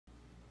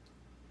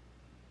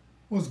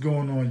What's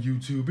going on,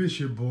 YouTube? It's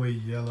your boy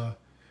Yella.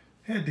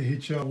 Had to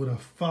hit y'all with a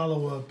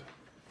follow-up,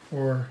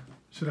 or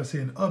should I say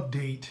an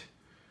update,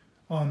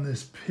 on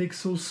this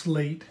Pixel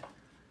Slate.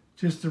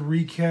 Just to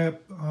recap,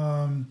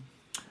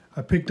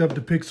 I picked up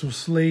the Pixel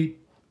Slate.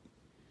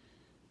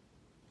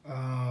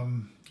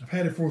 I've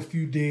had it for a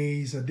few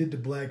days. I did the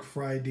Black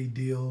Friday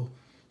deal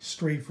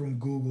straight from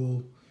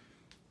Google.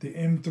 The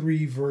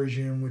M3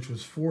 version, which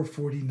was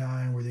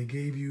 $449, where they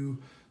gave you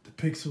the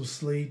Pixel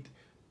Slate,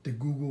 the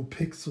Google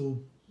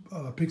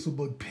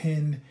Pixelbook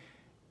pen,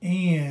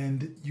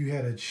 and you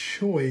had a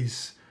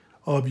choice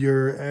of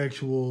your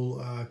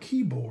actual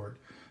keyboard.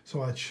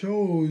 So I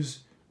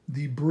chose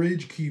the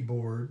Bridge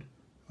keyboard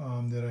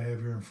that I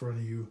have here in front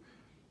of you.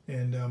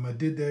 And I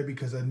did that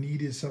because I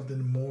needed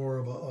something more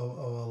of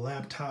a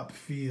laptop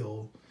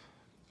feel.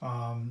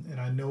 And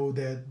I know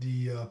that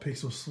the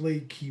Pixel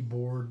Slate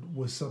keyboard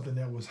was something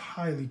that was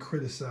highly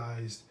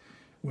criticized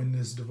when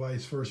this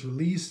device first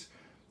released.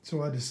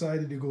 So I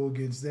decided to go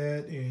against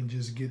that and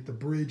just get the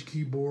Bridge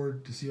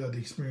keyboard to see how the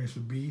experience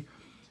would be.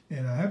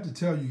 And I have to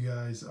tell you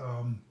guys,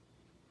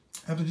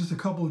 after just a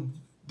couple of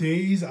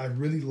days, I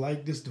really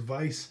like this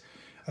device.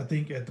 I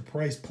think at the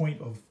price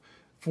point of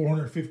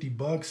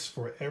 $450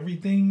 for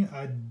everything,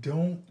 I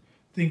don't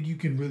think you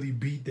can really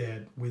beat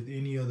that with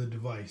any other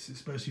device,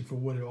 especially for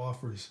what it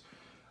offers.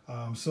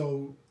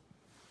 So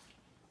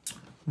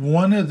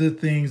one of the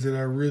things that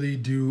I really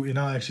do, and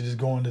I'll actually just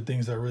go into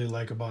things I really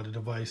like about the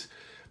device.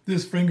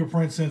 This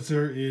fingerprint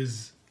sensor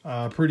is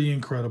pretty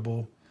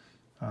incredible.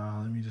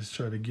 Let me just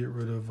try to get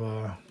rid of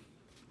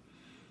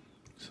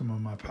some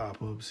of my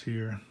pop-ups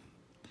here.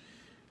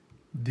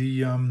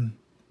 The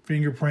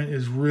fingerprint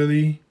is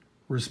really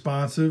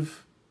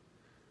responsive.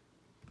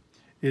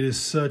 It is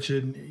such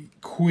a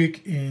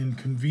quick and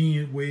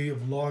convenient way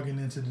of logging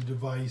into the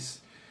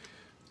device.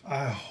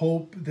 I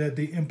hope that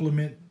they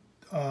implement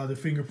the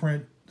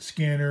fingerprint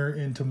scanner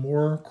into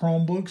more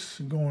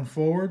Chromebooks going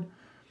forward.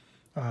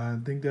 I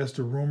think that's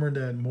the rumor,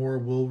 that more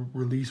will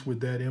release with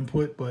that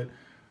input, but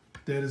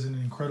that is an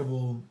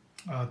incredible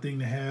thing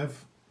to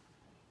have,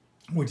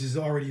 which is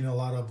already in a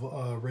lot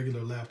of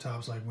regular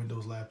laptops like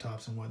Windows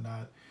laptops and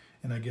whatnot,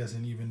 and I guess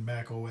in even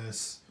Mac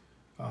OS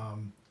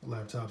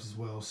laptops as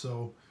well.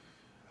 So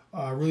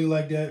I really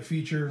like that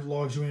feature.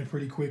 Logs you in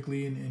pretty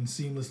quickly and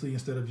seamlessly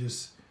instead of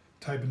just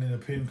typing in a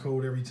PIN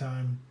code every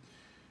time.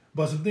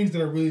 But some things that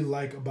I really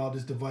like about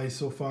this device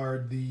so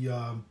far,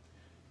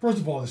 first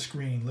of all, the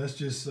screen. Let's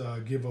just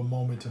give a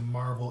moment to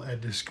marvel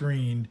at the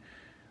screen.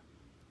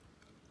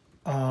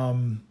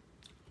 I'm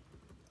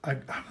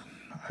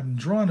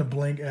drawing a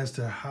blank as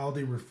to how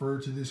they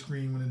refer to this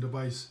screen when the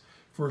device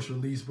first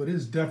released, but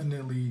it's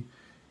definitely,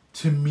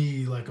 to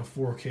me, like a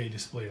 4K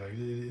display. Like it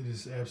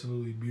is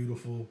absolutely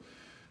beautiful.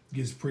 It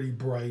gets pretty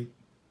bright.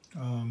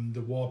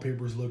 The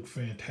wallpapers look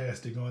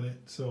fantastic on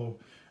it. So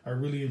I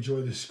really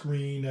enjoy the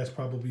screen. That's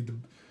probably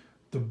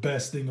the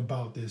best thing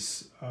about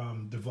this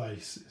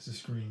device is the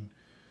screen.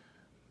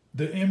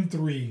 The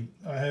M3,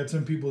 I had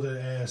some people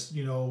that asked,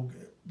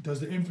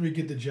 does the M3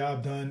 get the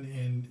job done?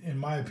 And in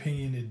my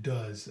opinion, it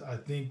does. I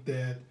think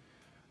that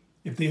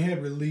if they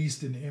had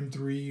released an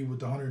M3 with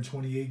the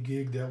 128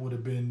 gig, that would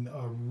have been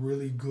a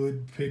really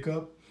good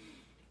pickup.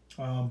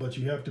 But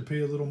you have to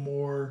pay a little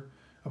more.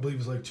 I believe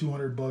it's like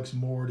 $200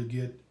 more to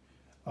get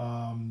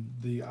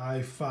the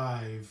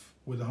i5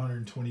 with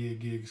 128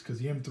 gigs, because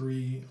the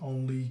M3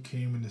 only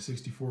came in the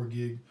 64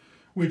 gig,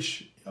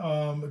 which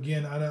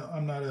again,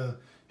 I'm not a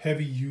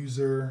heavy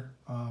user,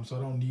 so I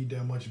don't need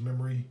that much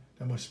memory,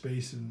 that much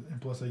space, and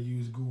plus I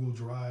use Google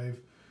Drive,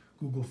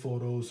 Google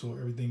Photos, so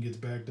everything gets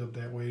backed up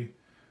that way.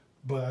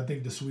 But I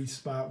think the sweet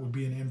spot would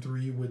be an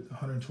M3 with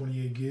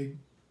 128 gig.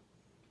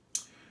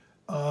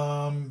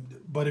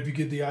 But if you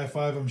get the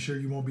i5, I'm sure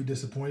you won't be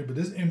disappointed. But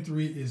this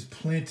M3 is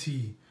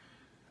plenty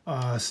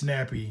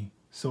snappy,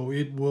 so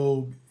it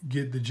will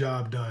get the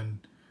job done.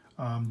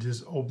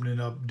 Just opening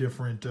up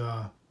different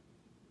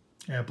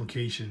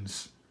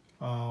applications.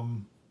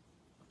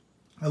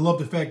 I love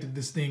the fact that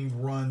this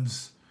thing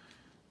runs.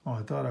 Oh,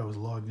 I thought I was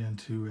logged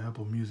into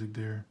Apple Music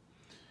there.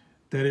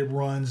 That it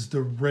runs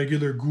the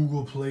regular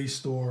Google Play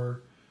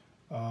Store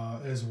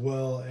as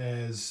well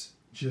as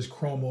just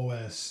Chrome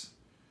OS.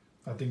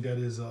 I think that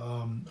is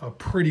a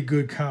pretty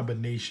good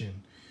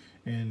combination,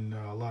 and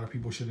a lot of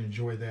people should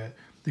enjoy that.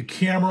 The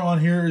camera on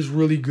here is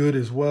really good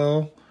as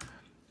well.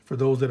 For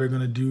those that are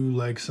going to do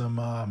like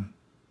some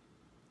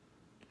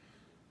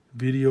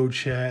video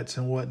chats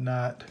and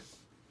whatnot.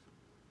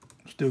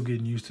 Still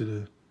getting used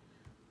to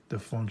the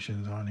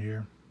functions on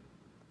here.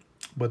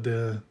 But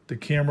the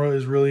camera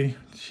is really,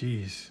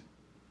 jeez.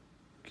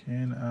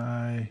 Can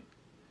I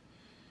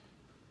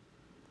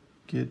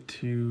get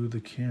to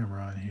the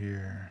camera on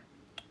here?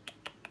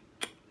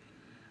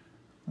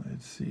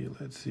 Let's see,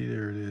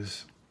 there it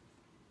is.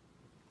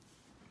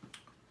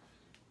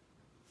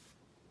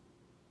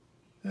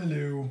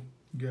 Hello.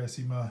 You guys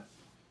see my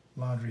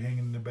laundry hanging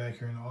in the back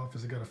here in the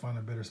office. I gotta find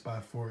a better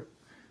spot for it.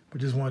 But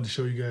just wanted to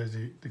show you guys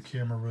the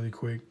camera really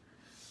quick.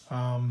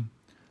 So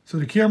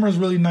the camera is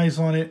really nice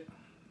on it.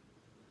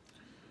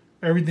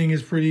 everything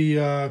is pretty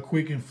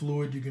quick and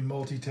fluid. You can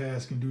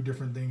multitask and do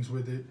different things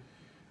with it.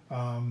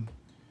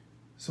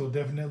 So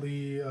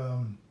definitely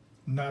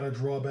not a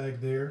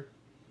drawback there.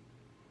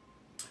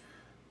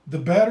 The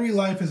battery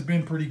life has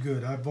been pretty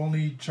good. I've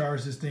only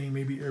charged this thing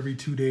maybe every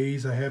 2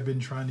 days. I have been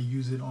trying to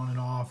use it on and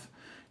off,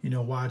 you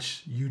know,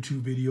 watch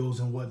YouTube videos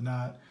and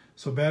whatnot.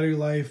 So battery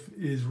life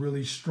is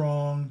really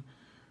strong.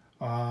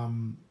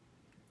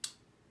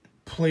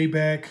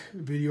 Playback,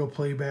 video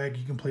playback,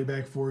 you can play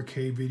back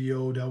 4K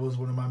video. That was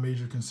one of my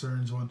major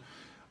concerns on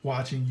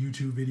watching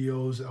YouTube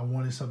videos. I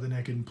wanted something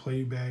that can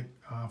play back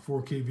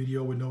 4K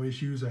video with no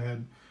issues. I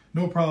had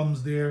no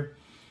problems there.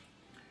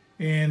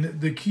 And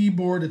the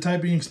keyboard, the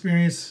typing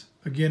experience,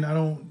 again, I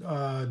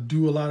don't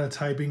do a lot of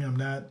typing. I'm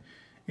not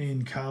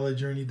in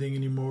college or anything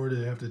anymore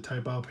to have to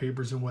type out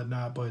papers and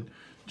whatnot, but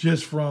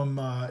just from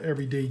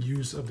everyday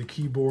use of the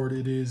keyboard,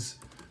 it is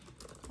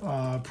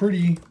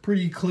pretty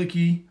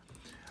clicky.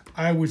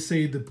 I would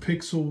say the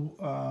Pixel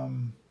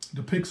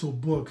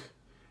Book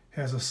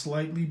has a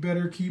slightly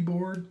better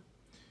keyboard,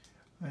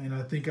 and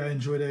I think I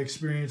enjoy that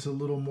experience a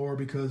little more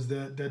because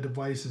that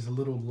device is a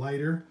little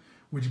lighter,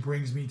 which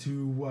brings me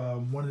to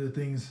one of the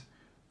things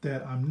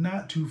that I'm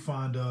not too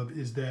fond of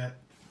is that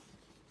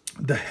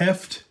the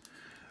heft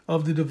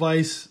of the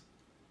device,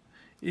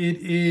 it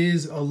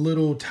is a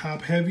little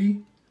top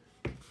heavy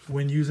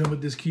when using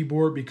with this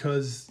keyboard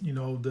because, you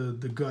know,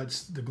 the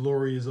guts, the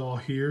glory is all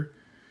here.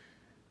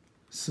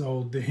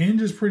 So the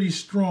hinge is pretty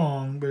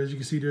strong, but as you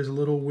can see, there's a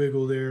little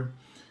wiggle there.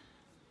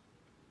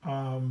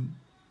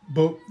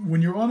 But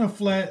when you're on a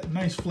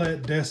nice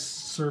flat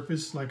desk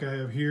surface like I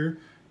have here,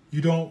 you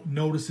don't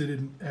notice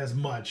it as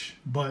much.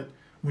 But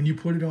when you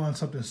put it on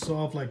something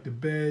soft like the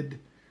bed,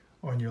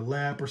 on your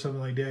lap or something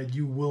like that,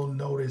 you will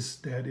notice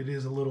that it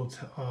is a little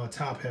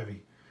top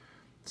heavy.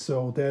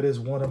 So that is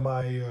one of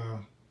my,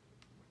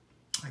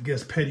 I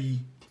guess,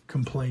 petty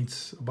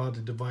complaints about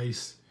the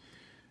device.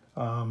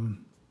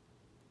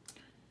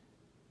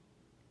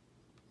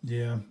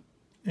 Yeah.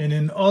 And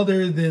then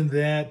other than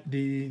that,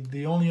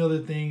 the only other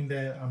thing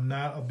that I'm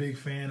not a big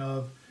fan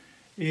of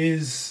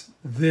is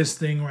this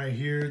thing right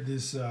here,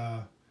 this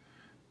the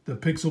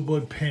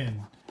Pixelbook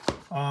pen.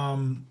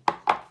 I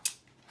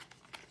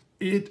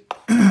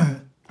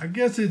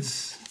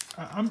guess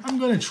I'm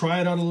going to try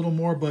it out a little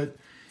more, but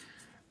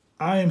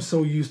I am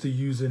so used to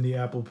using the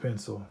Apple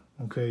Pencil.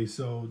 Okay,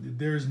 so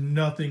there's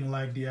nothing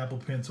like the Apple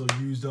Pencil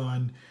used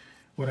on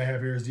what I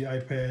have here is the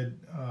iPad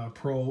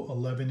Pro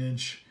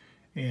 11-inch.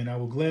 And I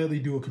will gladly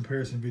do a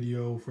comparison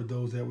video for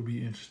those that would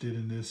be interested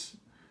in this.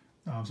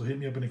 So hit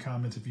me up in the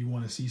comments if you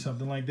want to see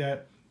something like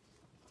that.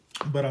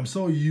 But I'm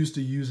so used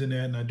to using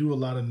that, and I do a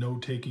lot of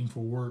note taking for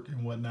work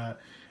and whatnot.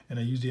 And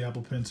I use the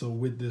Apple Pencil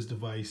with this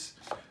device.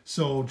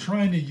 So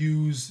trying to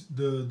use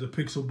the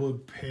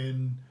Pixelbook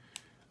pen,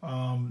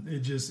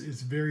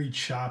 it's very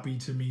choppy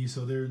to me.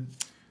 So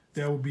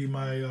that would be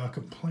my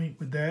complaint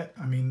with that.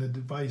 I mean, the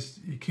device,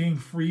 it came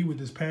free with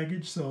this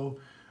package, so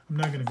I'm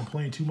not going to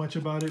complain too much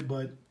about it.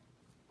 But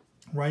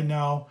right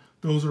now,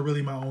 those are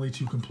really my only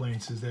two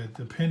complaints, is that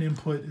the pen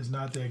input is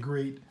not that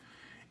great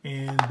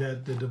and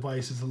that the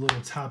device is a little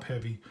top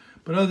heavy.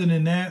 But other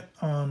than that,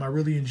 I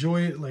really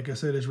enjoy it. Like I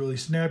said, it's really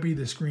snappy.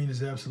 The screen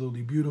is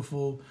absolutely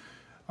beautiful.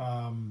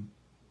 The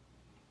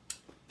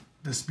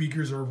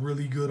speakers are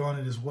really good on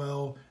it as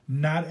well.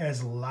 Not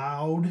as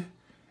loud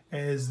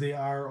as they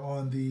are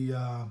on the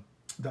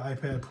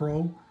iPad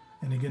Pro.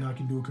 And again, I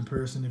can do a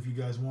comparison if you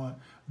guys want.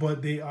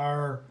 But they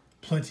are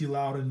plenty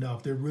loud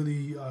enough. They're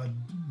really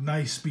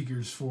nice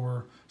speakers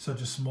for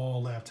such a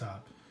small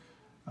laptop.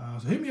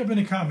 So hit me up in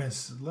the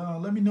comments.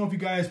 Let me know if you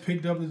guys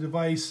picked up the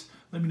device.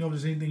 Let me know if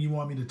there's anything you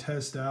want me to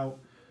test out.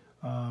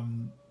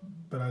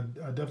 But I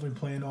definitely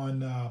plan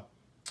on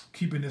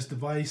keeping this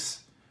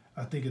device.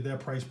 I think at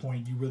that price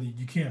point,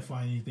 you can't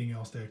find anything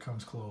else that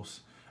comes close.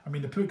 I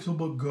mean, the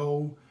Pixelbook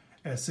Go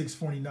at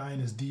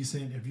 $649 is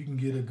decent. If you can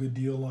get a good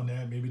deal on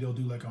that, maybe they'll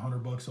do like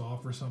 $100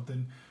 off or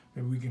something.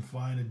 Maybe we can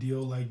find a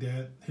deal like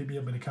that. Hit me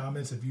up in the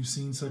comments if you've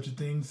seen such a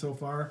thing so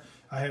far.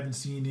 I haven't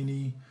seen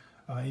any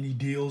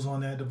deals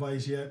on that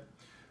device yet.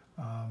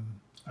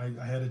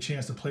 I had a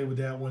chance to play with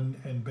that one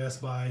in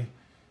Best Buy.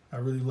 I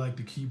really like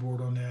the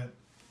keyboard on that,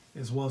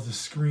 as well as the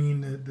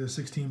screen, the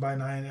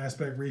 16:9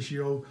 aspect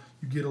ratio.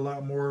 You get a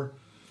lot more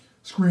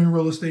screen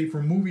real estate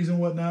for movies and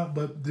whatnot.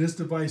 But this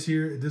device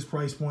here, at this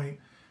price point,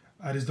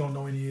 I just don't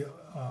know any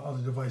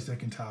other device that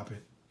can top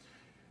it.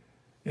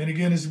 And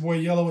again, this is your boy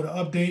Yellow with an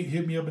update.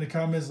 Hit me up in the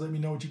comments. Let me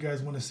know what you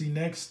guys want to see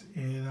next.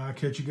 And I'll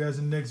catch you guys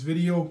in the next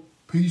video.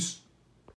 Peace.